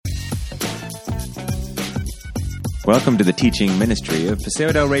Welcome to the teaching ministry of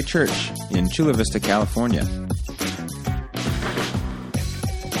Paseo del Rey Church in Chula Vista, California.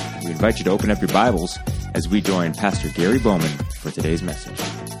 We invite you to open up your Bibles as we join Pastor Gary Bowman for today's message.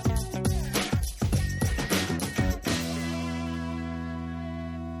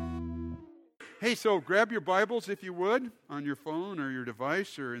 Hey, so grab your Bibles, if you would, on your phone or your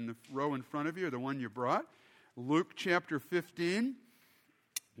device or in the row in front of you or the one you brought. Luke chapter 15.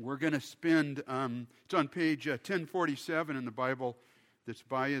 We're going to spend, it's on page 1047 in the Bible that's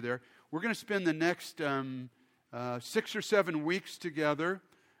by you there. We're going to spend the next 6 or 7 weeks together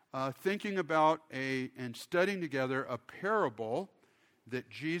thinking about and studying together a parable that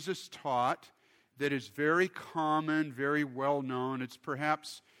Jesus taught that is very common, very well known. It's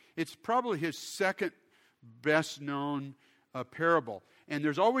probably his second best known parable. And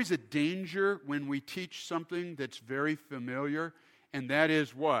there's always a danger when we teach something that's very familiar. And that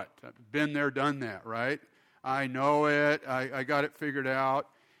is what? Been there, done that, right? I know it. I got it figured out.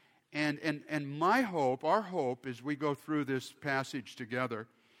 And my hope, our hope, as we go through this passage together,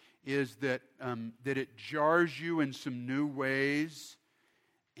 is that it jars you in some new ways,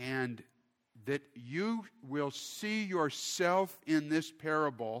 and that you will see yourself in this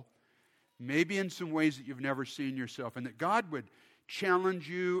parable, maybe in some ways that you've never seen yourself, and that God would challenge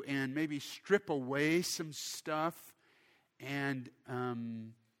you and maybe strip away some stuff. And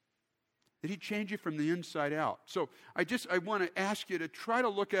that he'd change you from the inside out. So I want to ask you to try to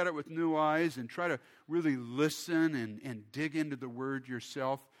look at it with new eyes and try to really listen and dig into the Word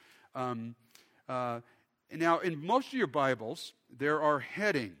yourself. Now, in most of your Bibles, there are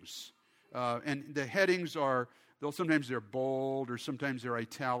headings. And the headings sometimes they're bold, or sometimes they're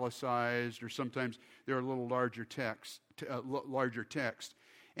italicized, or sometimes they're a little larger text.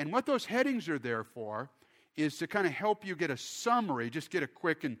 And what those headings are there for is to kind of help you get a summary, just get a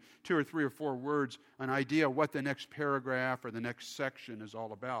quick, in 2 or 3 or 4 words, an idea of what the next paragraph or the next section is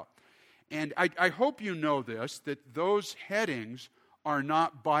all about. And I hope you know this, that those headings are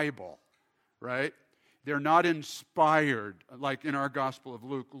not Bible, right? They're not inspired, like in our Gospel of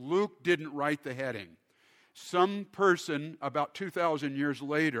Luke. Luke didn't write the heading. Some person about 2,000 years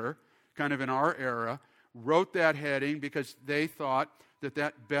later, kind of in our era, wrote that heading because they thought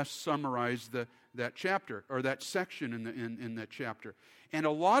that best summarized that chapter, or that section in that chapter. And a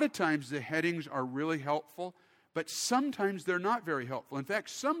lot of times the headings are really helpful, but sometimes they're not very helpful. In fact,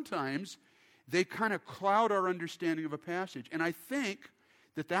 sometimes they kind of cloud our understanding of a passage. And I think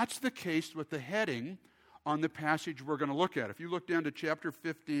that that's the case with the heading on the passage we're going to look at. If you look down to chapter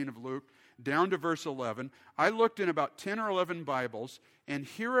 15 of Luke, down to verse 11, I looked in about 10 or 11 Bibles, and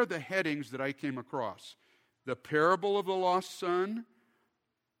here are the headings that I came across. The parable of the lost son,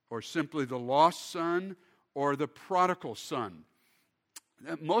 or simply the lost son, or the prodigal son.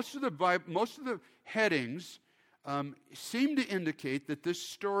 Most of the headings seem to indicate that this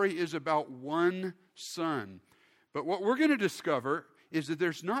story is about one son. But what we're going to discover is that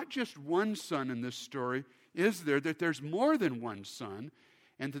there's not just one son in this story, that there's more than one son,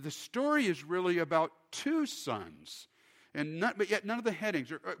 and that the story is really about 2 sons. But yet none of the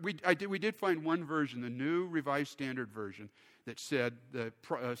headings. We did find one version, the New Revised Standard Version, that said the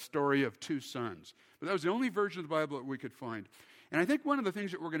story of 2 sons. But that was the only version of the Bible that we could find. And I think one of the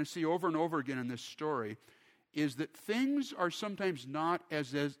things that we're going to see over and over again in this story is that things are sometimes not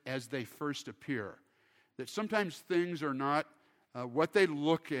as they first appear. That sometimes things are not what they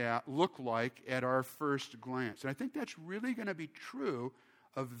look like at our first glance. And I think that's really going to be true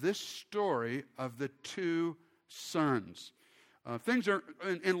of this story of the 2 sons.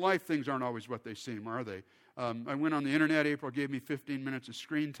 In life, things aren't always what they seem, are they? I went on the internet. April gave me 15 minutes of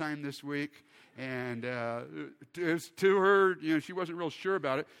screen time this week, and to her, she wasn't real sure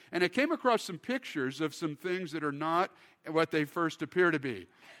about it. And I came across some pictures of some things that are not what they first appear to be.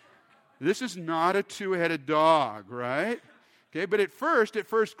 This is not a 2-headed dog, right? Okay, but at first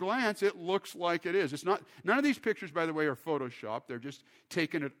glance, it looks like it is. It's not. None of these pictures, by the way, are photoshopped. They're just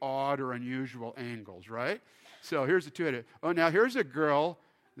taken at odd or unusual angles, right? So here's the 2-headed. Oh, now here's a girl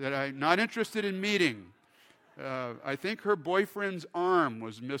that I'm not interested in meeting. I think her boyfriend's arm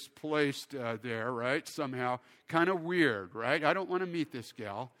was misplaced there, right? Somehow. Kind of weird, right? I don't want to meet this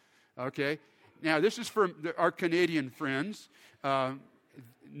gal. Okay? Now, this is for our Canadian friends.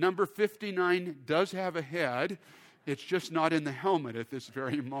 Number 59 does have a head. It's just not in the helmet at this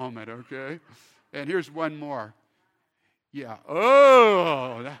very moment, okay? And here's one more. Yeah.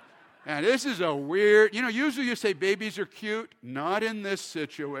 Oh! And this is a weird... usually you say babies are cute. Not in this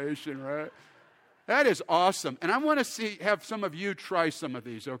situation, right? That is awesome. And I want to have some of you try some of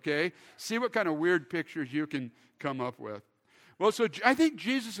these, okay? See what kind of weird pictures you can come up with. Well, so I think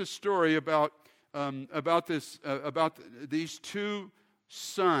Jesus' story about about these two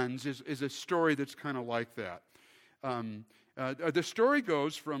sons is a story that's kind of like that. The story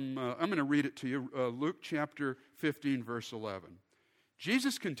goes from, I'm going to read it to you, Luke chapter 15, verse 11.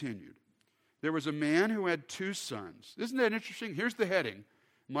 Jesus continued, there was a man who had two sons. Isn't that interesting? Here's the heading.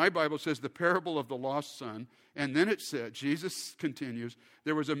 My Bible says the parable of the lost son. And then it said, Jesus continues,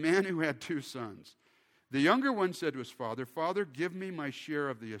 there was a man who had two sons. The younger one said to his father, Father, give me my share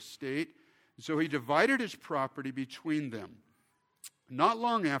of the estate. So he divided his property between them. Not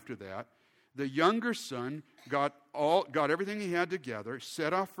long after that, the younger son got everything he had together,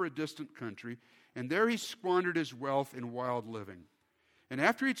 set off for a distant country, and there he squandered his wealth in wild living. And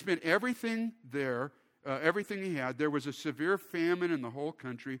after he'd spent everything he had, there was a severe famine in the whole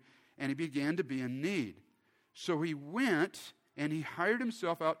country, and he began to be in need. So he went and he hired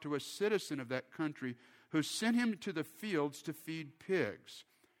himself out to a citizen of that country who sent him to the fields to feed pigs.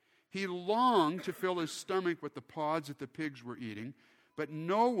 He longed to fill his stomach with the pods that the pigs were eating, but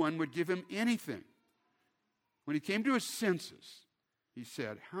no one would give him anything. When he came to his senses, he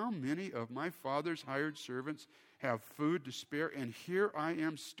said, how many of my father's hired servants have food to spare, and here I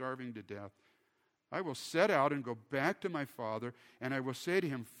am starving to death? I will set out and go back to my father, and I will say to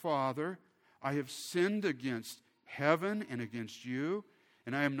him, Father, I have sinned against heaven and against you,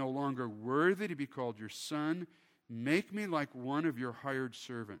 and I am no longer worthy to be called your son. Make me like one of your hired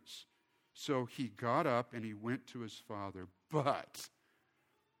servants. So he got up and he went to his father. But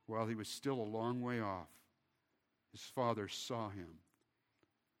while he was still a long way off, his father saw him.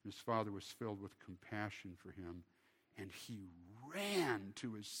 His father was filled with compassion for him, and he ran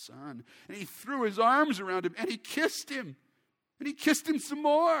to his son, and he threw his arms around him, and he kissed him, and he kissed him some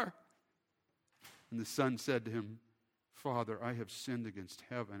more. And the son said to him, Father, I have sinned against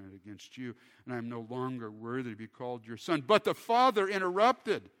heaven and against you, and I am no longer worthy to be called your son. But the father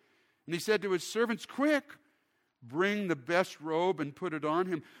interrupted, and he said to his servants, quick, bring the best robe and put it on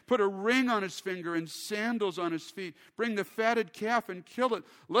him. Put a ring on his finger and sandals on his feet. Bring the fatted calf and kill it.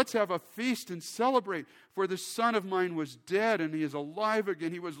 Let's have a feast and celebrate. For the son of mine was dead and he is alive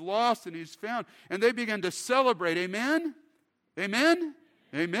again. He was lost and he's found. And they began to celebrate. Amen? Amen?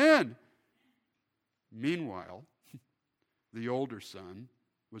 Amen. Meanwhile, the older son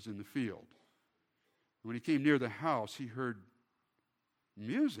was in the field. When he came near the house, he heard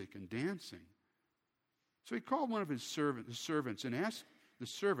music and dancing. So he called one of his servants and asked the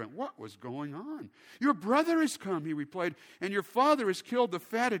servant what was going on. Your brother has come, he replied, and your father has killed the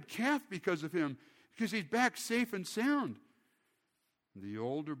fatted calf because of him, because he's back safe and sound. The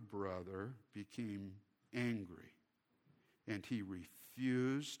older brother became angry, and he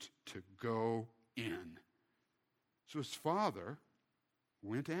refused to go in. So his father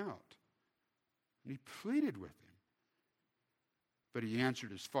went out, and he pleaded with him. But he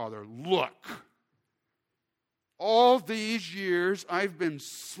answered his father, look, all these years I've been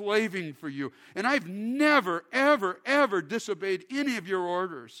slaving for you, and I've never, ever, ever disobeyed any of your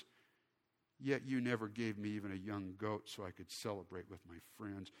orders. Yet you never gave me even a young goat so I could celebrate with my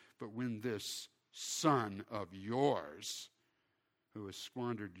friends. But when this son of yours, who has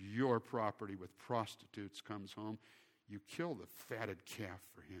squandered your property with prostitutes, comes home, you kill the fatted calf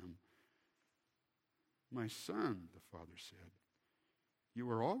for him. My son, the father said, you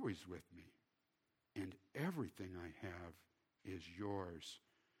are always with me, and everything I have is yours.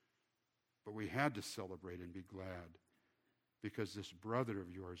 But we had to celebrate and be glad, because this brother of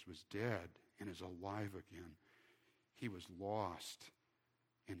yours was dead and is alive again. He was lost,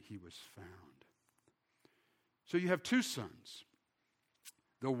 and he was found. So you have two sons.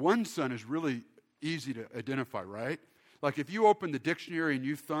 The one son is really easy to identify, right? Like if you open the dictionary and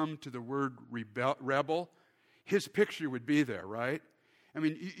you thumb to the word rebel, his picture would be there, right? I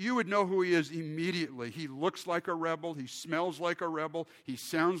mean, you would know who he is immediately. He looks like a rebel. He smells like a rebel. He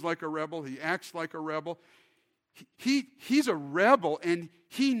sounds like a rebel. He acts like a rebel. He's a rebel, and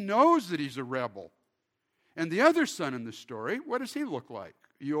he knows that he's a rebel. And the other son in the story, what does he look like?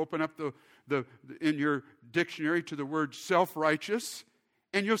 You open up the in your dictionary to the word self-righteous,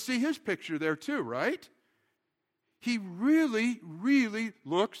 and you'll see his picture there too, right? He really, really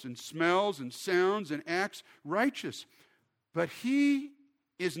looks and smells and sounds and acts righteous. But he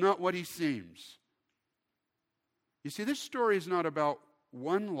is not what he seems. You see, this story is not about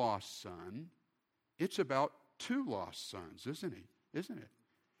one lost son. It's about two lost sons, isn't it?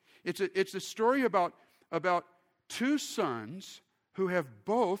 It's a story about two sons who have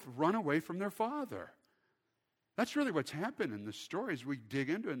both run away from their father. That's really what's happened in this story as we dig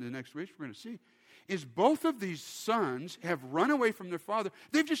into it in the next week. We're going to see is both of these sons have run away from their father.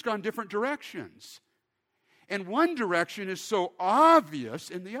 They've just gone different directions. And one direction is so obvious,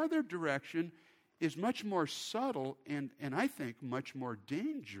 and the other direction is much more subtle and I think much more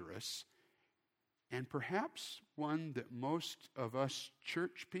dangerous, and perhaps one that most of us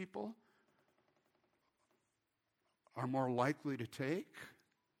church people are more likely to take,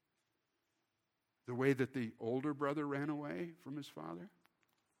 the way that the older brother ran away from his father.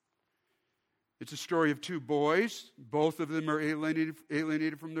 It's a story of two boys. Both of them are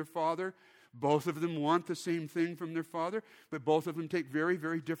alienated from their father. Both of them want the same thing from their father, but both of them take very,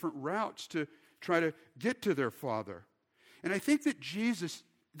 very different routes to try to get to their father. And I think that Jesus,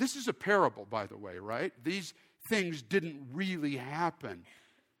 this is a parable, by the way, right? These things didn't really happen.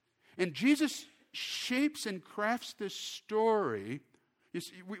 And Jesus shapes and crafts this story. You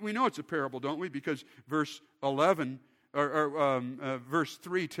see, we know it's a parable, don't we? Because verse 11, verse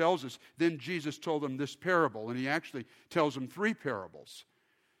 3 tells us, then Jesus told them this parable, and he actually tells them 3 parables.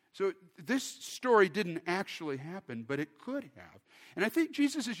 So this story didn't actually happen, but it could have. And I think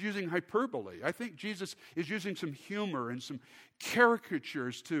Jesus is using hyperbole. I think Jesus is using some humor and some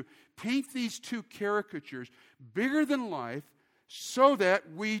caricatures to paint these 2 caricatures bigger than life so that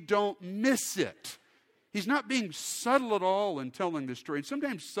we don't miss it. He's not being subtle at all in telling this story. And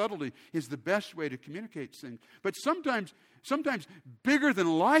sometimes subtlety is the best way to communicate things. But sometimes bigger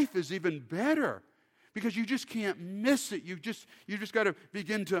than life is even better, because you just can't miss it. You just got to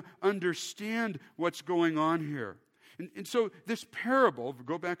begin to understand what's going on here. And so this parable,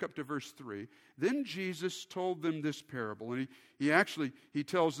 go back up to verse 3. Then Jesus told them this parable, and he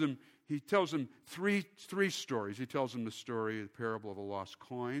tells them 3 stories. He tells them the parable of the lost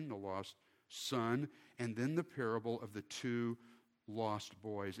coin, the lost son, and then the parable of the 2 lost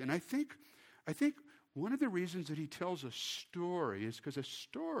boys. And I think one of the reasons that he tells a story is because a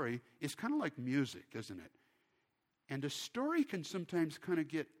story is kind of like music, isn't it? And a story can sometimes kind of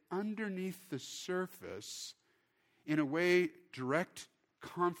get underneath the surface in a way direct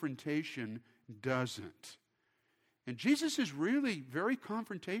confrontation doesn't. And Jesus is really very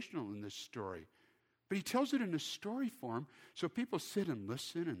confrontational in this story. But he tells it in a story form, so people sit and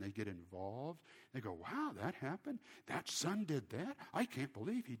listen and they get involved. They go, wow, that happened? That son did that? I can't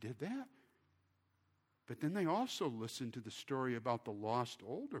believe he did that. But then they also listen to the story about the lost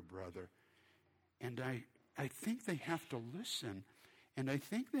older brother. And I think they have to listen, and I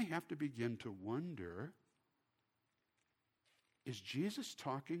think they have to begin to wonder, is Jesus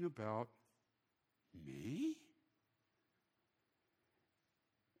talking about me?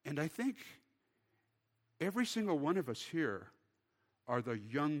 And I think every single one of us here are the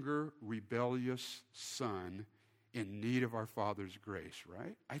younger, rebellious son in need of our Father's grace,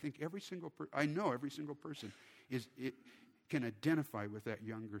 right? I think I know every single person can identify with that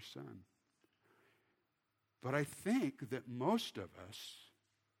younger son. But I think that most of us,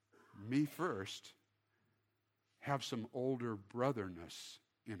 me first, have some older brotherness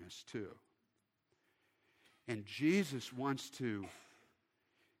in us too. And Jesus wants to,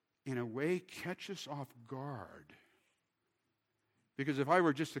 in a way, catch us off guard. Because if I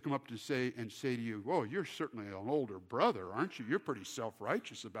were just to come up to say to you, whoa, you're certainly an older brother, aren't you? You're pretty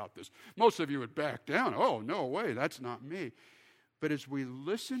self-righteous about this. Most of you would back down. Oh, no way, that's not me. But as we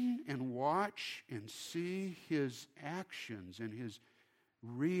listen and watch and see his actions and his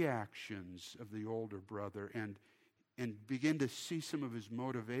reactions of the older brother and begin to see some of his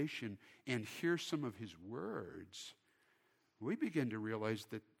motivation and hear some of his words, we begin to realize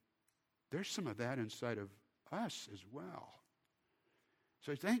that there's some of that inside of us as well.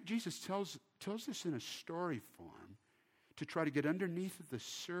 So I think Jesus tells this in a story form to try to get underneath the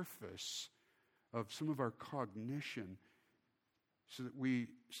surface of some of our cognition, so that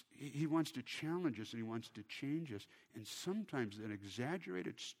he wants to challenge us and he wants to change us. And sometimes an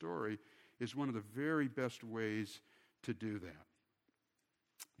exaggerated story is one of the very best ways to do that.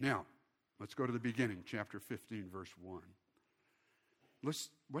 Now, let's go to the beginning, chapter 15, verse 1.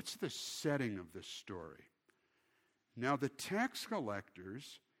 What's the setting of this story? Now the tax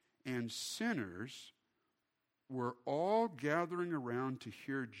collectors and sinners were all gathering around to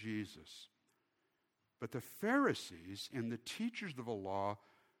hear Jesus. But the Pharisees and the teachers of the law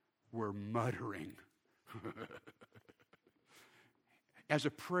were muttering. As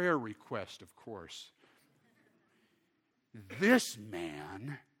a prayer request, of course. This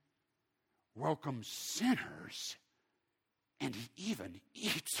man welcomes sinners, and he even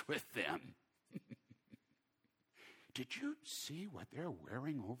eats with them. Did you see what they're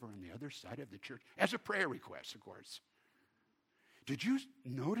wearing over on the other side of the church? As a prayer request, of course. Did you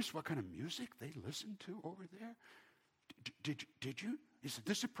notice what kind of music they listen to over there? Did you? Is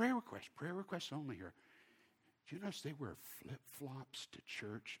this a prayer request? Prayer request only here. Do you notice they wear flip-flops to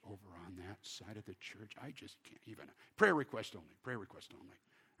church over on that side of the church? I just can't even. Prayer request only,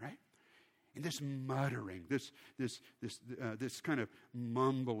 right? and this muttering, this kind of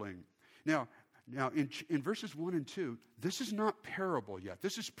mumbling. Now in verses 1 and 2, this is not parable yet.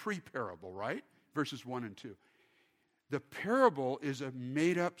 This is pre-parable, right? Verses 1 and 2. The parable is a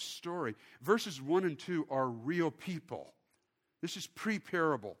made-up story. Verses 1 and 2 are real people. This is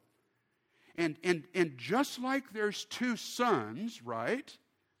pre-parable. And just like there's two sons, right?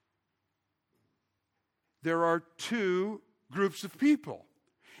 There are two groups of people.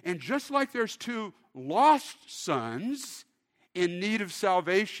 And just like there's two lost sons in need of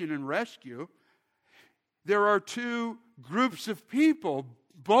salvation and rescue, there are two groups of people,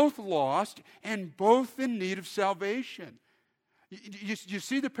 both lost and both in need of salvation. You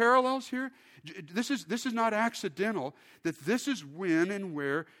see the parallels here? This is not accidental, that this is when and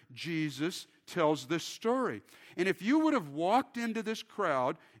where Jesus tells this story. And if you would have walked into this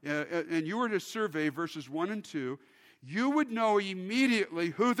crowd and you were to survey verses 1 and 2, you would know immediately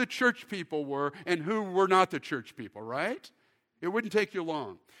who the church people were and who were not the church people, right? It wouldn't take you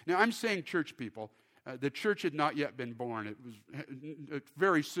long. Now, I'm saying church people. The church had not yet been born. It was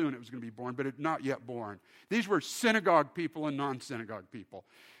very soon it was going to be born, but it had not yet born. These were synagogue people and non-synagogue people.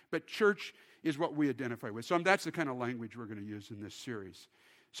 But church is what we identify with. So that's the kind of language we're going to use in this series.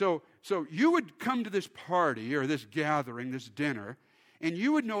 So you would come to this party or this gathering, this dinner, and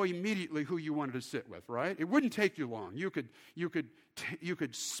you would know immediately who you wanted to sit with, right? It wouldn't take you long. You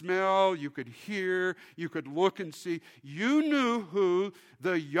could smell, you could hear, you could look and see. You knew who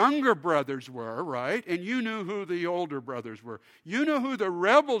the younger brothers were, right? And you knew who the older brothers were. You know who the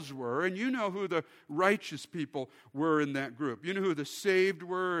rebels were, and you know who the righteous people were in that group. You know who the saved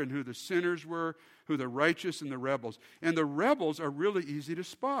were and who the sinners were, who the righteous and the rebels. And the rebels are really easy to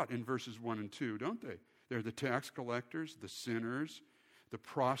spot in verses 1 and 2, don't they? They're the tax collectors, the sinners, the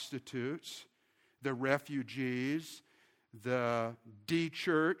prostitutes, the refugees, the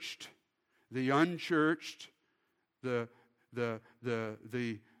de-churched, the unchurched, the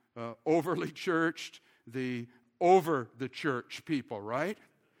overly churched, the over the church people, right?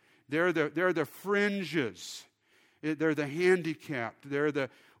 They're the fringes. They're the handicapped. They're the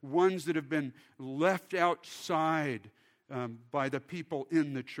ones that have been left outside by the people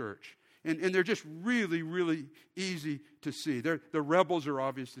in the church. And they're just really, really easy to see. The rebels are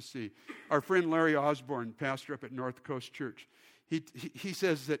obvious to see. Our friend Larry Osborne, pastor up at North Coast Church, he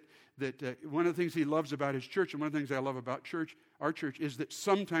says that one of the things he loves about his church, and one of the things I love about our church, is that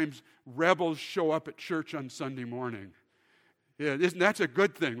sometimes rebels show up at church on Sunday morning. Yeah, that's a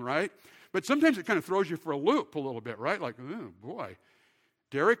good thing, right? But sometimes it kind of throws you for a loop a little bit, right? Like, oh boy.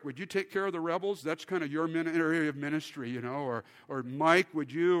 Derek, would you take care of the rebels? That's kind of your area of ministry, you know. Or Mike, would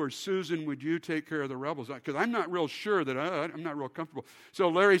you? Or Susan, would you take care of the rebels? Because I'm not real sure that I'm not real comfortable. So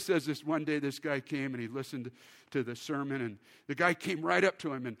Larry says one day this guy came and he listened to the sermon, and the guy came right up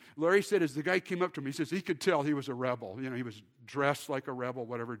to him. And Larry said as the guy came up to him, he says he could tell he was a rebel. You know, he was dressed like a rebel,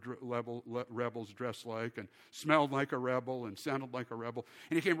 whatever rebels dress like, and smelled like a rebel and sounded like a rebel.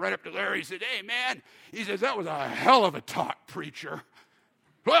 And he came right up to Larry and said, "Hey, man," he says, "that was a hell of a talk, preacher."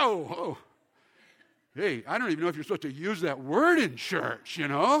 Whoa. Hey, I don't even know if you're supposed to use that word in church, you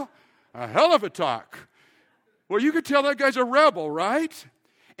know. A hell of a talk. Well, you could tell that guy's a rebel, right?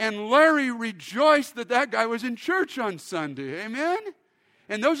 And Larry rejoiced that guy was in church on Sunday. Amen?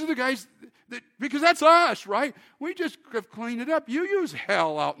 And those are the guys, because that's us, right? We just have cleaned it up. You use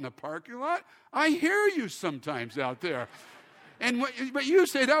hell out in the parking lot. I hear you sometimes out there. But you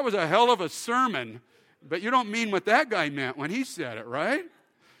say that was a hell of a sermon, but you don't mean what that guy meant when he said it, right?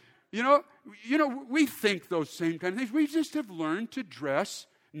 You know, we think those same kind of things. We just have learned to dress,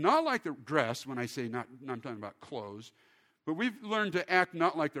 not like the dress, when I say not, I'm talking about clothes, but we've learned to act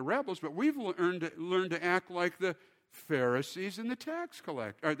not like the rebels, but we've learned to act like the Pharisees and the tax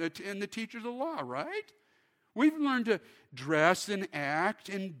collectors, and the teachers of the law, right? We've learned to dress and act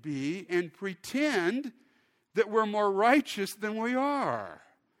and be and pretend that we're more righteous than we are.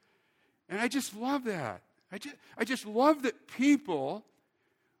 And I just love that. I just love that people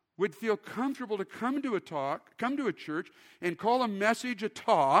would feel comfortable to come to a church and call a message a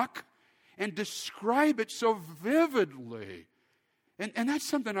talk and describe it so vividly. And that's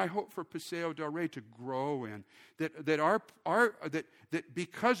something I hope for Paseo del Rey to grow in. That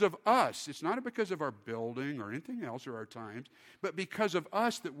because of us, it's not because of our building or anything else or our times, but because of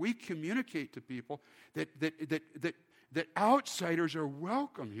us that we communicate to people that outsiders are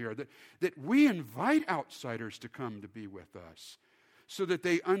welcome here, that we invite outsiders to come to be with us, so that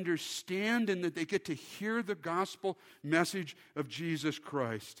they understand and that they get to hear the gospel message of Jesus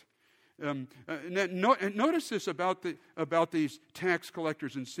Christ. Notice this about these tax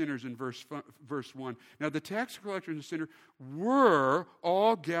collectors and sinners in verse 1. Now, the tax collectors and sinners were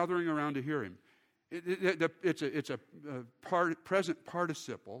all gathering around to hear him. It's a present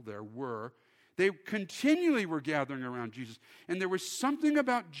participle. There were. They continually were gathering around Jesus. And there was something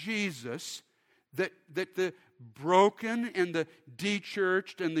about Jesus that the broken and the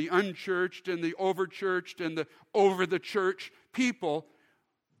de-churched and the unchurched and the over-churched and the over-the-church people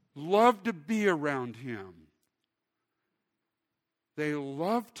loved to be around him. They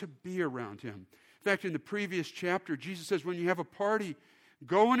loved to be around him. In fact, in the previous chapter, Jesus says, when you have a party,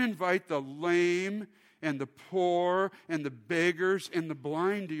 go and invite the lame and the poor and the beggars and the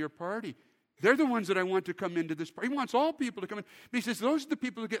blind to your party. They're the ones that I want to come into this party. He wants all people to come in. But he says those are the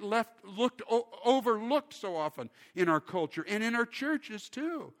people who get overlooked so often in our culture and in our churches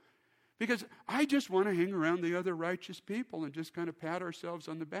too. Because I just want to hang around the other righteous people and just kind of pat ourselves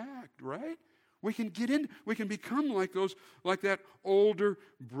on the back, right? We can become like that older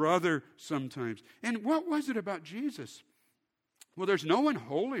brother sometimes. And what was it about Jesus? Well, there's no one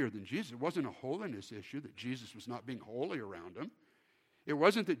holier than Jesus. It wasn't a holiness issue that Jesus was not being holy around him. It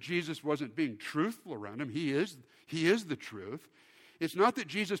wasn't that Jesus wasn't being truthful around him. He is the truth. It's not that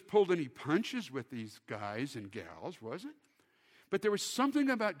Jesus pulled any punches with these guys and gals, was it? But there was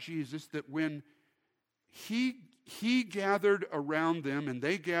something about Jesus that when he gathered around them and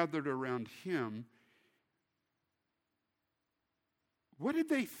they gathered around him, what did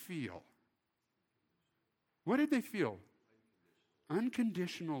they feel? What did they feel?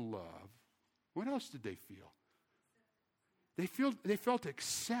 Unconditional love. What else did they feel? They felt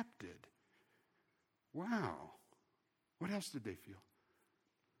accepted. Wow. What else did they feel?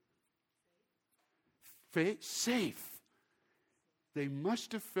 Safe. They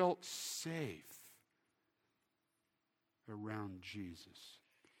must have felt safe around Jesus.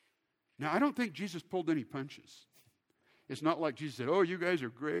 Now, I don't think Jesus pulled any punches. It's not like Jesus said, oh, you guys are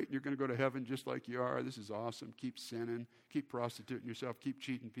great. You're going to go to heaven just like you are. This is awesome. Keep sinning. Keep prostituting yourself. Keep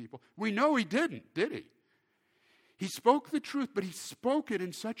cheating people. We know he didn't, did he? He spoke the truth, but he spoke it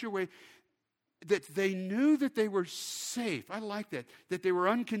in such a way that they knew that they were safe. I like that. That they were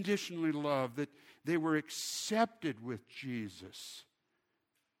unconditionally loved. That they were accepted with Jesus.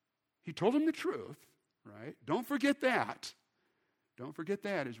 He told them the truth, right? Don't forget that. Don't forget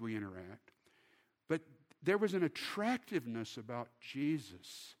that as we interact. But there was an attractiveness about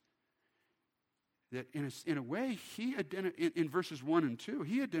Jesus that in a way, in verses 1 and 2,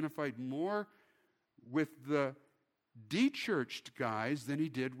 he identified more with the de-churched guys than he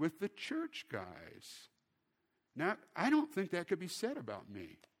did with the church guys. Now, I don't think that could be said about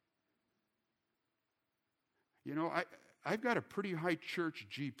me. You know, I've got a pretty high church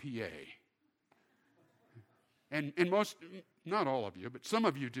GPA. And most, not all of you, but some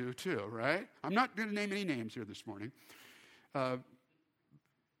of you do too, right? I'm not going to name any names here this morning. But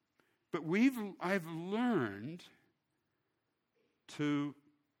I've learned to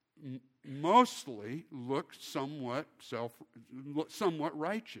mostly look somewhat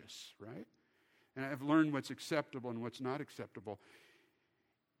righteous, right? And I've learned what's acceptable and what's not acceptable.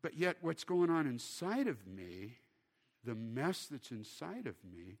 But yet what's going on inside of me, the mess that's inside of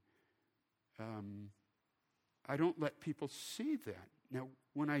me, I don't let people see that. Now,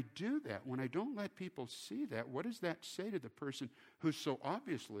 when I do that, when I don't let people see that, what does that say to the person who's so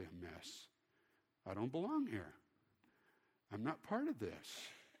obviously a mess? I don't belong here. I'm not part of this.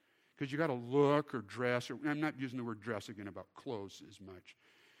 Because you got to look or dress, or I'm not using the word dress again about clothes as much,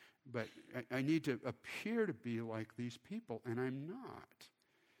 but I need to appear to be like these people, and I'm not.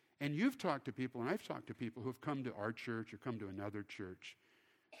 And you've talked to people, and I've talked to people who've come to our church or come to another church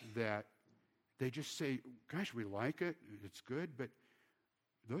that they just say, gosh, we like it, it's good, but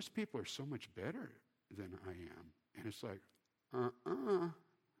those people are so much better than I am. And it's like,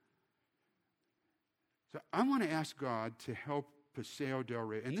 So I want to ask God to help Paseo del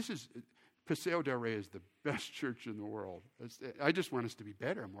Rey, and Paseo del Rey is the best church in the world. I just want us to be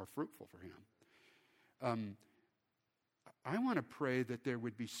better and more fruitful for him. I want to pray that there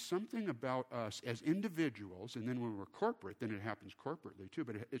would be something about us as individuals, and then when we're corporate, then it happens corporately too,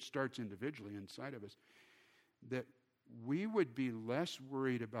 but it starts individually inside of us, that we would be less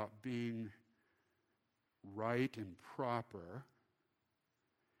worried about being right and proper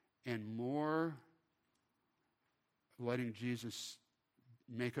and more letting Jesus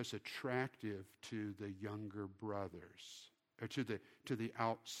make us attractive to the younger brothers, or to the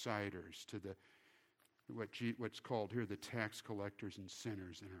outsiders, to the what's called here the tax collectors and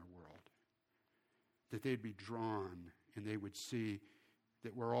sinners in our world. That they'd be drawn and they would see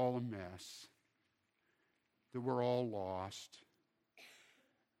that we're all a mess, that we're all lost,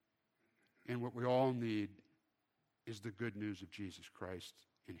 And what we all need is the good news of Jesus Christ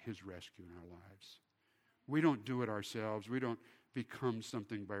and his rescue in our lives. We don't do it ourselves. We don't become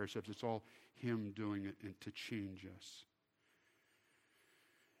something by ourselves. It's all him doing it and to change us.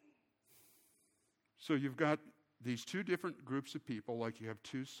 So you've got these two different groups of people, like you have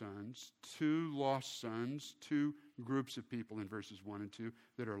two sons, two lost sons, two groups of people in verses 1 and 2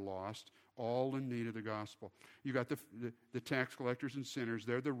 that are lost, all in need of the gospel. You've got the tax collectors and sinners.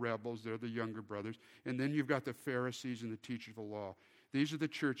 They're the rebels. They're the younger brothers. And then you've got the Pharisees and the teachers of the law. These are the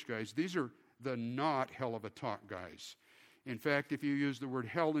church guys. These are the not hell of a talk guys. In fact, if you use the word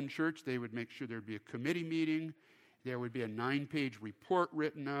hell in church, they would make sure there'd be a committee meeting. There would be a 9-page report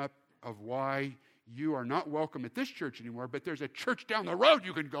written up of why you are not welcome at this church anymore, but there's a church down the road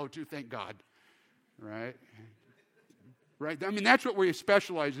you can go to, thank God. Right? Right? I mean, that's what we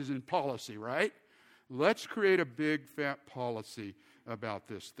specialize in policy, right? Let's create a big, fat policy about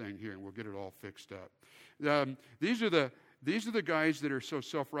this thing here, and we'll get it all fixed up. These are the guys that are so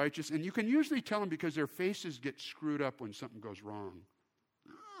self-righteous, and you can usually tell them because their faces get screwed up when something goes wrong.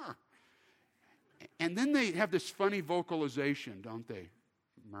 And then they have this funny vocalization, don't they?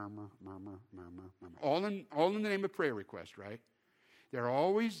 Murmur, murmur, murmur, murmur. All in the name of prayer request, right? They're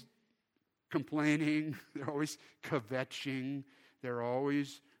always complaining. They're always kvetching. They're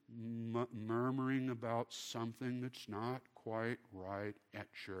always murmuring about something that's not quite right at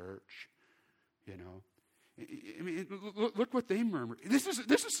church, you know. I mean, look what they murmur. This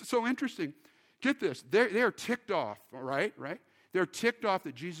is so interesting. Get this. They are ticked off, all right? They're ticked off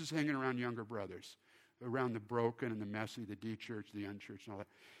that Jesus is hanging around younger brothers, around the broken and the messy, the de-churched, the unchurched, and all that.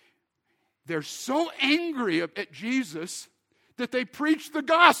 They're so angry at Jesus that they preach the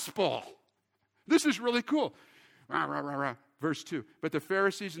gospel. This is really cool. Rah, rah, rah, rah. Verse 2. But the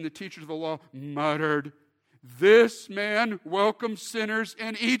Pharisees and the teachers of the law muttered, "This man welcomes sinners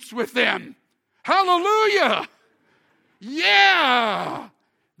and eats with them." Hallelujah! Yeah!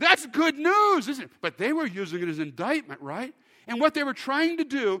 That's good news, isn't it? But they were using it as indictment, right? And what they were trying to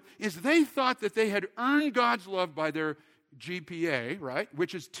do is they thought that they had earned God's love by their GPA, right?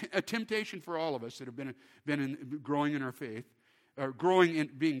 Which is a temptation for all of us that have been growing in our faith, or growing in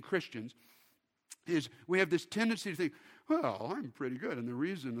being Christians, is we have this tendency to think, well, I'm pretty good. And the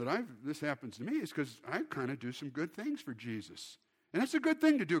reason that this happens to me is because I kind of do some good things for Jesus. And it's a good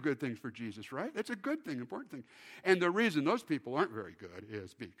thing to do good things for Jesus, right? That's a good thing, important thing. And the reason those people aren't very good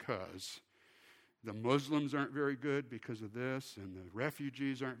is because the Muslims aren't very good because of this, and the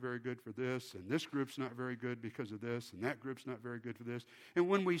refugees aren't very good for this, and this group's not very good because of this, and that group's not very good for this. And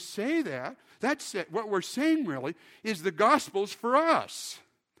when we say that, that's it. What we're saying really is the gospel's for us.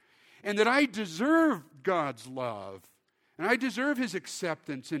 And that I deserve God's love. And I deserve his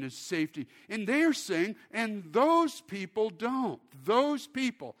acceptance and his safety. And they're saying, and those people don't. Those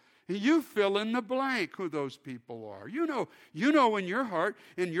people. You fill in the blank who those people are. You know in your heart,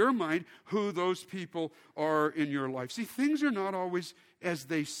 in your mind, who those people are in your life. See, things are not always as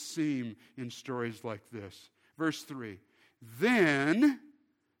they seem in stories like this. Verse 3. Then,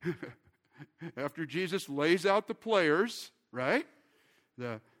 after Jesus lays out the players, right?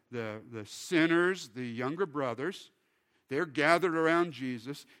 The sinners, the younger brothers, they're gathered around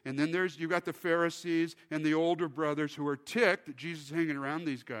Jesus. And then you've got the Pharisees and the older brothers who are ticked that Jesus is hanging around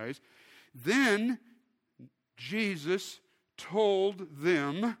these guys. Then Jesus told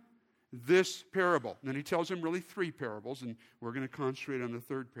them this parable. And then he tells them really 3 parables, and we're going to concentrate on the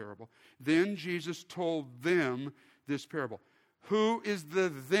 3rd parable. Then Jesus told them this parable. Who is the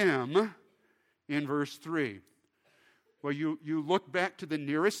them in verse 3? Well, you look back to the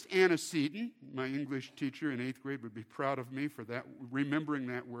nearest antecedent. My English teacher in 8th grade would be proud of me for that, remembering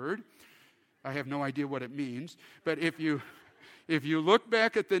that word. I have no idea what it means. But if you look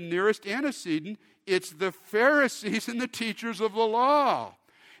back at the nearest antecedent, it's the Pharisees and the teachers of the law.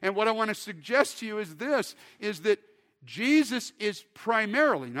 And what I want to suggest to you is this, is that Jesus is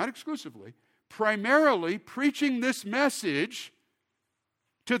primarily, not exclusively, primarily preaching this message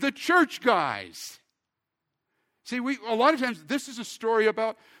to the church guys. See, a lot of times this is a story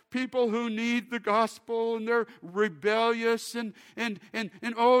about people who need the gospel and they're rebellious and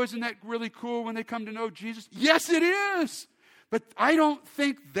oh, isn't that really cool when they come to know Jesus? Yes, it is. But I don't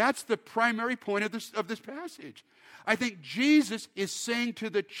think that's the primary point of this passage. I think Jesus is saying to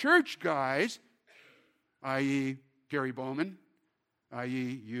the church guys, i.e. Gary Bowman,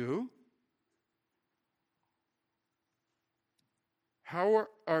 i.e. you, how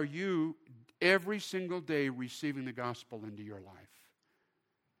are you every single day receiving the gospel into your life?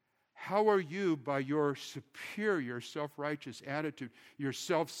 How are you, by your superior self-righteous attitude, your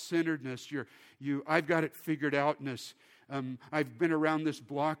self-centeredness, I've got it figured outness, I've been around this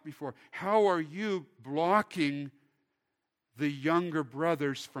block before, how are you blocking the younger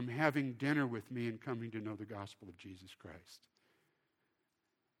brothers from having dinner with me and coming to know the gospel of Jesus Christ?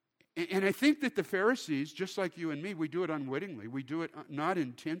 And I think that the Pharisees, just like you and me, we do it unwittingly. We do it not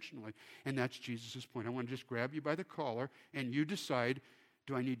intentionally. And that's Jesus' point. I want to just grab you by the collar, and you decide,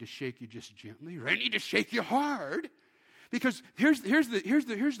 do I need to shake you just gently, or I need to shake you hard? Because here's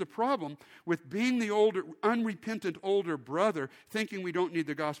the problem with being the older, unrepentant older brother, thinking we don't need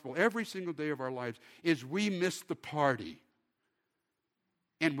the gospel every single day of our lives, is we miss the party.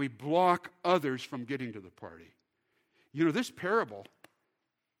 And we block others from getting to the party. You know, this parable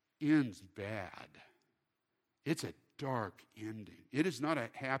ends bad. It's a dark ending. It is not a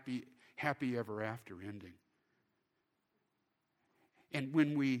happy ever after ending. And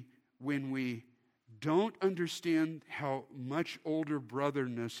when we don't understand how much older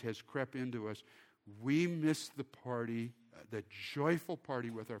brotherness has crept into us, we miss the party, the joyful party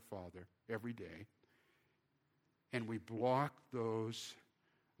with our Father every day. And we block those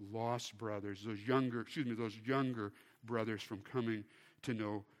lost brothers, those younger brothers from coming to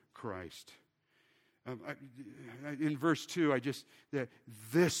know Christ. In verse 2, that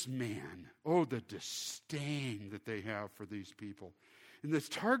this man, the disdain that they have for these people. And the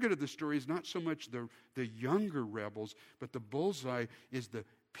target of the story is not so much the younger rebels, but the bullseye is the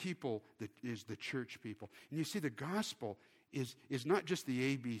people that is the church people. And you see, the gospel is not just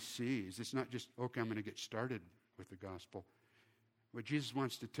the ABCs. It's not just, okay, I'm going to get started with the gospel. What Jesus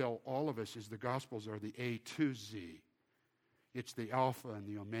wants to tell all of us is the gospels are the A to Z. It's the Alpha and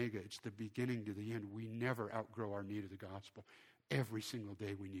the Omega. It's the beginning to the end. We never outgrow our need of the gospel. Every single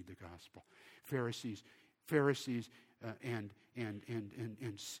day we need the gospel. Pharisees, and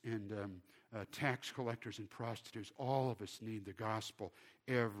tax collectors and prostitutes, all of us need the gospel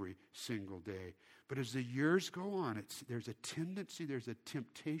every single day. But as the years go on, there's a tendency, there's a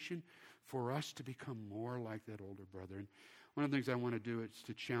temptation for us to become more like that older brother. And one of the things I want to do is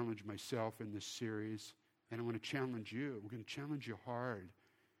to challenge myself in this series, and I want to challenge you. We're going to challenge you hard.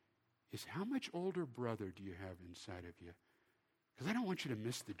 Is how much older brother do you have inside of you? Because I don't want you to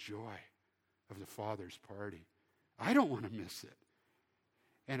miss the joy of the Father's party. I don't want to miss it.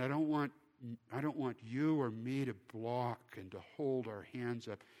 And I don't want you or me to block and to hold our hands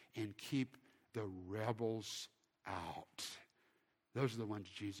up and keep the rebels out. Those are the ones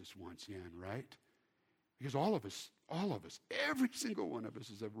Jesus wants in, right? Because all of us, every single one of us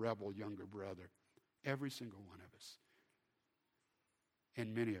is a rebel younger brother. Every single one of us.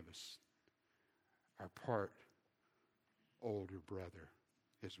 And many of us are part older brother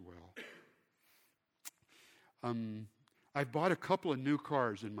as well. I've bought a couple of new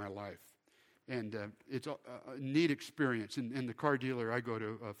cars in my life, and it's a neat experience. And the car dealer I go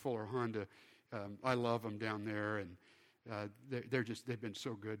to, Fuller Honda, I love them down there, and they've been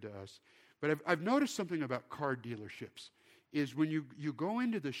so good to us. But I've noticed something about car dealerships, is when you go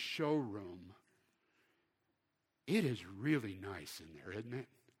into the showroom, it is really nice in there, isn't it?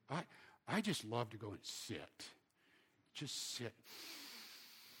 I just love to go and sit. Just sit.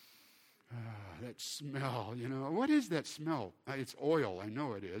 That smell, what is that smell? It's oil, I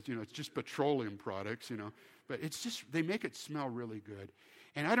know it is. It's just petroleum products, but it's just, they make it smell really good.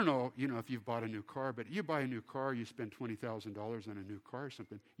 And I don't know, if you've bought a new car, but you buy a new car, you spend $20,000 on a new car or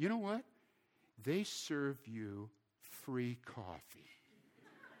something. You know what? They serve you free coffee.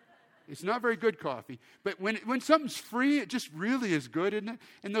 It's not very good coffee, but when something's free, it just really is good, isn't it?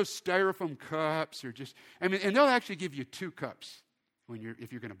 And those styrofoam cups are just, and they'll actually give you 2 cups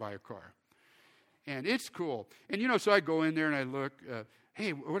if you're going to buy a car. And it's cool. And, so I go in there and I look,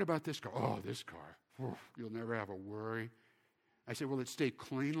 hey, what about this car? Oh, this car. Whew, you'll never have a worry. I said, will it stay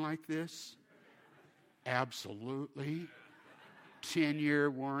clean like this? Absolutely. 10-year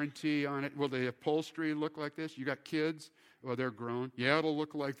warranty on it. Will the upholstery look like this? You got kids? Well, they're grown. Yeah, it'll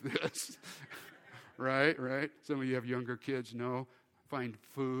look like this. Right. Some of you have younger kids. No. Find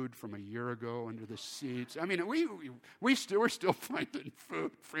food from a year ago under the seats. We're still finding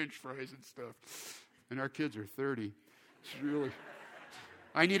food, French fries and stuff. And our kids are 30. It's really...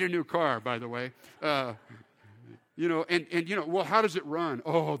 I need a new car, by the way. Well, how does it run?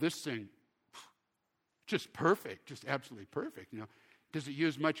 Oh, this thing, just perfect, just absolutely perfect. Does it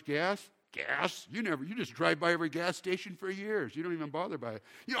use much gas? Gas? You just drive by every gas station for years. You don't even bother by it.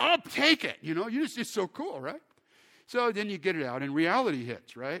 I'll take it. It's so cool, right? So then you get it out, and reality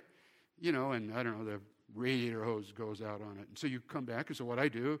hits, right? And I don't know, the radiator hose goes out on it. And so you come back, and so what I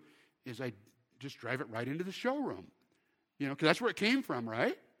do is I just drive it right into the showroom. Because that's where it came from,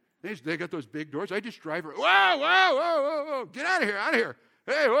 right? They got those big doors. I just drive her. Whoa, whoa, whoa, whoa, whoa. Get out of here, out of here.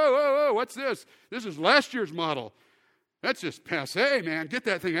 Hey, whoa, whoa, whoa. What's this? This is last year's model. That's just passé, man. Get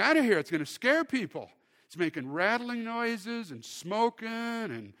that thing out of here. It's going to scare people. It's making rattling noises and smoking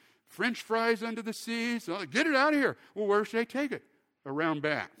and French fries under the seat. So get it out of here. Well, where should I take it? Around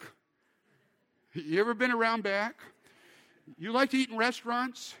back. You ever been around back? You like to eat in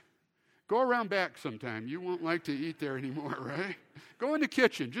restaurants? Go around back sometime. You won't like to eat there anymore, right? Go in the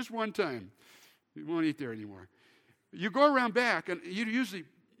kitchen just one time. You won't eat there anymore. You go around back, and you usually,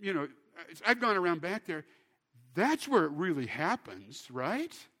 I've gone around back there. That's where it really happens,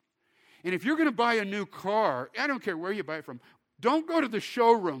 right? And if you're going to buy a new car, I don't care where you buy it from, don't go to the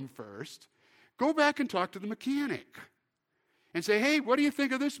showroom first. Go back and talk to the mechanic and say, hey, what do you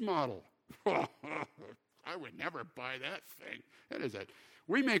think of this model? I would never buy that thing. That is it.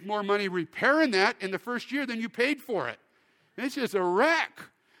 We make more money repairing that in the first year than you paid for it. It's just a wreck.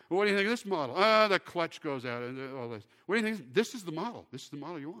 Well, what do you think of this model? The clutch goes out and all this. What do you think? This is the model. This is the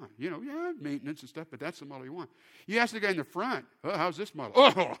model you want. Maintenance and stuff, but that's the model you want. You ask the guy in the front, how's this model?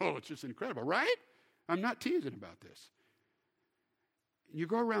 Oh, it's just incredible, right? I'm not teasing about this. You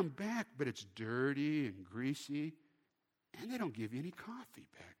go around back, but it's dirty and greasy, and they don't give you any coffee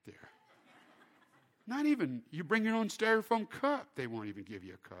back there. Not even, you bring your own styrofoam cup, they won't even give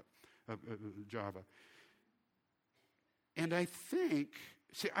you a cup of Java. And I think,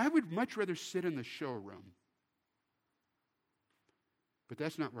 I would much rather sit in the showroom. But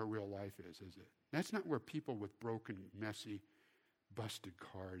that's not where real life is it? That's not where people with broken, messy, busted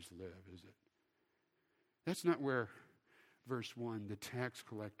cars live, is it? That's not where, verse 1, the tax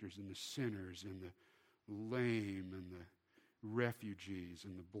collectors and the sinners and the lame and the refugees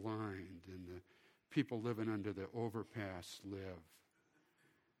and the blind and the people living under the overpass live.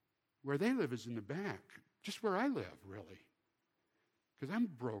 Where they live is in the back, just where I live, really. Because I'm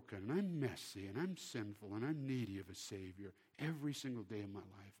broken, and I'm messy, and I'm sinful, and I'm needy of a Savior every single day of my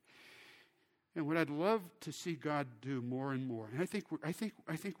life. And what I'd love to see God do more and more, and I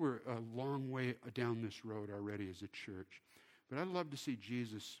think we're a long way down this road already as a church, but I'd love to see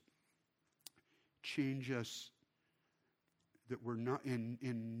Jesus change us, that we're not, in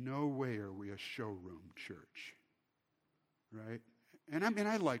no way are we a showroom church, right? And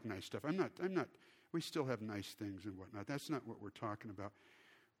I like nice stuff. I'm not. We still have nice things and whatnot. That's not what we're talking about.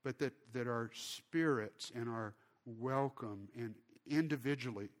 But that our spirits and our welcome and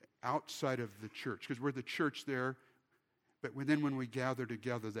individually outside of the church, because we're the church there, but then when we gather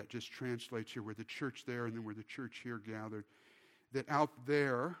together, that just translates here. We're the church there, and then we're the church here gathered. That out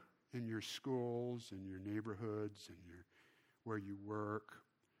there in your schools and your neighborhoods and where you work,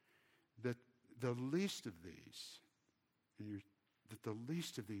 that the least of these, that the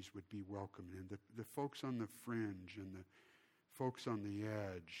least of these would be welcomed, and the folks on the fringe and the folks on the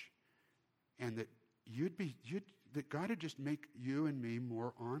edge, and that that God would just make you and me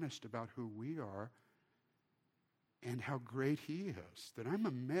more honest about who we are and how great He is. That I'm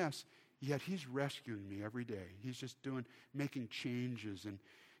a mess, yet He's rescuing me every day. He's just making changes, and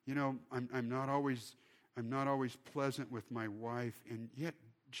I'm not always pleasant with my wife, and yet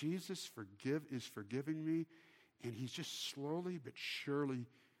Jesus is forgiving me, and He's just slowly but surely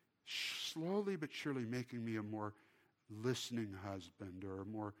making me a more listening husband or a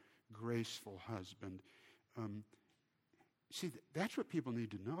more graceful husband. See, that's what people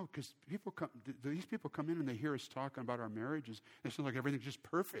need to know, because these people come in and they hear us talking about our marriages, and it sounds like everything's just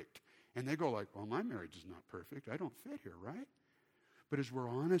perfect. And they go like, well, my marriage is not perfect. I don't fit here, right? But as we're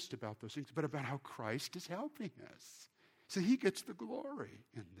honest about those things, but about how Christ is helping us. So He gets the glory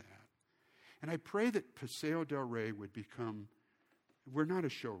in that. And I pray that Paseo del Rey would become, we're not a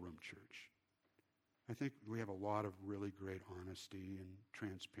showroom church. I think we have a lot of really great honesty and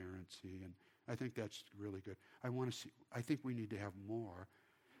transparency, and I think that's really good. I think we need to have more,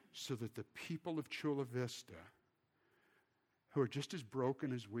 so that the people of Chula Vista, who are just as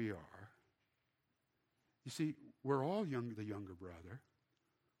broken as we are, you see, we're all the younger brother,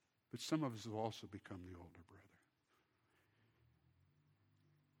 but some of us have also become the older brother.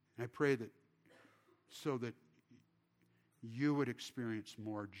 And I pray that so that you would experience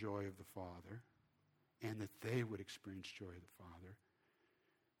more joy of the Father, and that they would experience joy of the Father,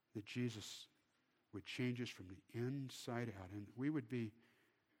 that Jesus would change us from the inside out, and we would be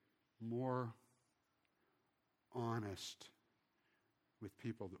more honest with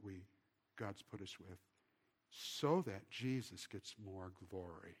people that God's put us with, so that Jesus gets more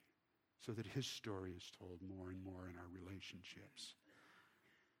glory, so that His story is told more and more in our relationships.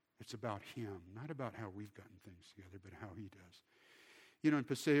 It's about Him, not about how we've gotten things together, but how He does. In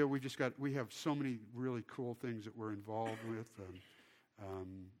Paseo, we have so many really cool things that we're involved with.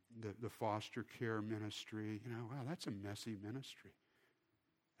 the foster care ministry. Wow, that's a messy ministry.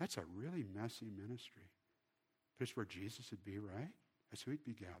 That's a really messy ministry. But it's where Jesus would be, right? That's who he'd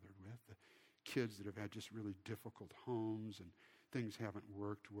be gathered with. The kids that have had just really difficult homes and things haven't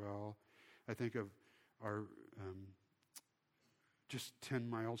worked well. I think of our, just 10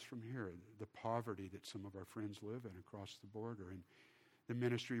 miles from here, the poverty that some of our friends live in across the border, and the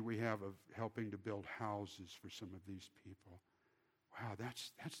ministry we have of helping to build houses for some of these people. Wow,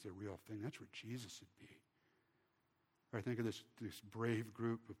 that's the real thing. That's where Jesus would be. Or I think of this brave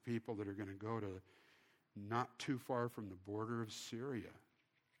group of people that are going to go to not too far from the border of Syria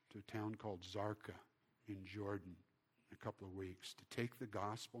to a town called Zarqa in Jordan in a couple of weeks to take the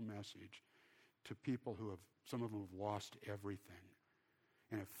gospel message to people who have, some of them have lost everything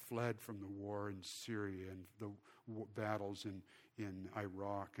and have fled from the war in Syria and the battles in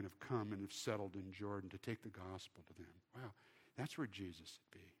Iraq and have come and have settled in Jordan to take the gospel to them. Wow, that's where Jesus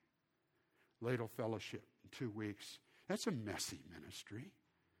would be. Ladle Fellowship in 2 weeks. That's a messy ministry.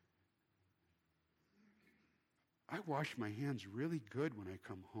 I wash my hands really good when I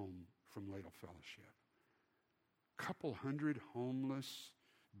come home from Ladle Fellowship. A couple hundred homeless,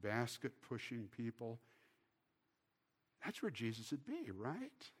 basket-pushing people. That's where Jesus would be,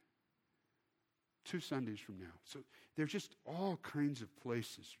 right? 2 Sundays from now. So there's just all kinds of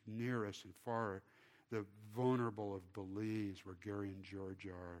places near us and far. The vulnerable of Belize, where Gary and George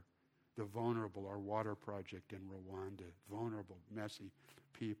are. The vulnerable, our water project in Rwanda. Vulnerable, messy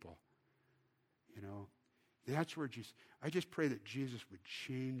people. That's where Jesus... I just pray that Jesus would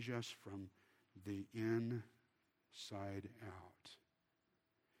change us from the inside out.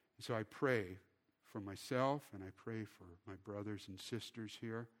 And so I pray for myself, and I pray for my brothers and sisters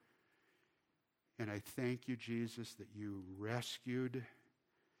here. And I thank you, Jesus, that you rescued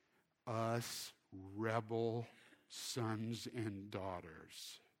us rebel sons and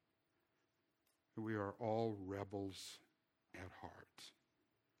daughters. We are all rebels at heart.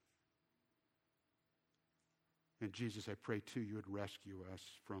 And Jesus, I pray too you would rescue us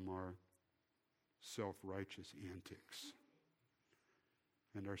from our self-righteous antics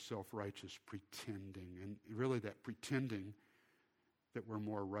and our self-righteous pretending. And really that pretending that we're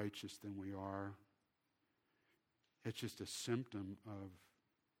more righteous than we are, it's just a symptom of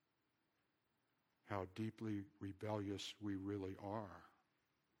how deeply rebellious we really are.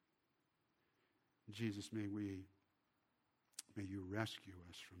 Jesus, may you rescue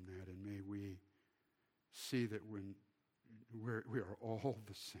us from that, and may we see that when we are all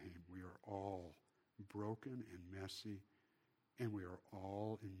the same. We are all broken and messy, and we are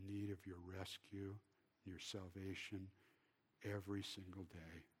all in need of your rescue, your salvation every single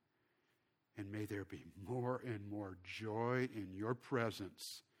day. And may there be more and more joy in your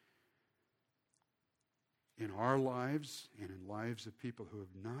presence in our lives and in lives of people who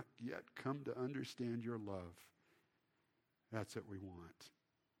have not yet come to understand your love. That's what we want.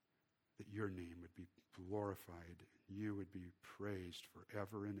 That your name would be glorified. You would be praised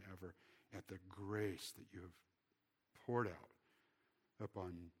forever and ever at the grace that you have poured out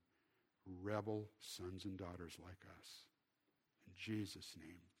upon rebel sons and daughters like us. In Jesus'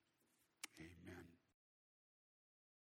 name.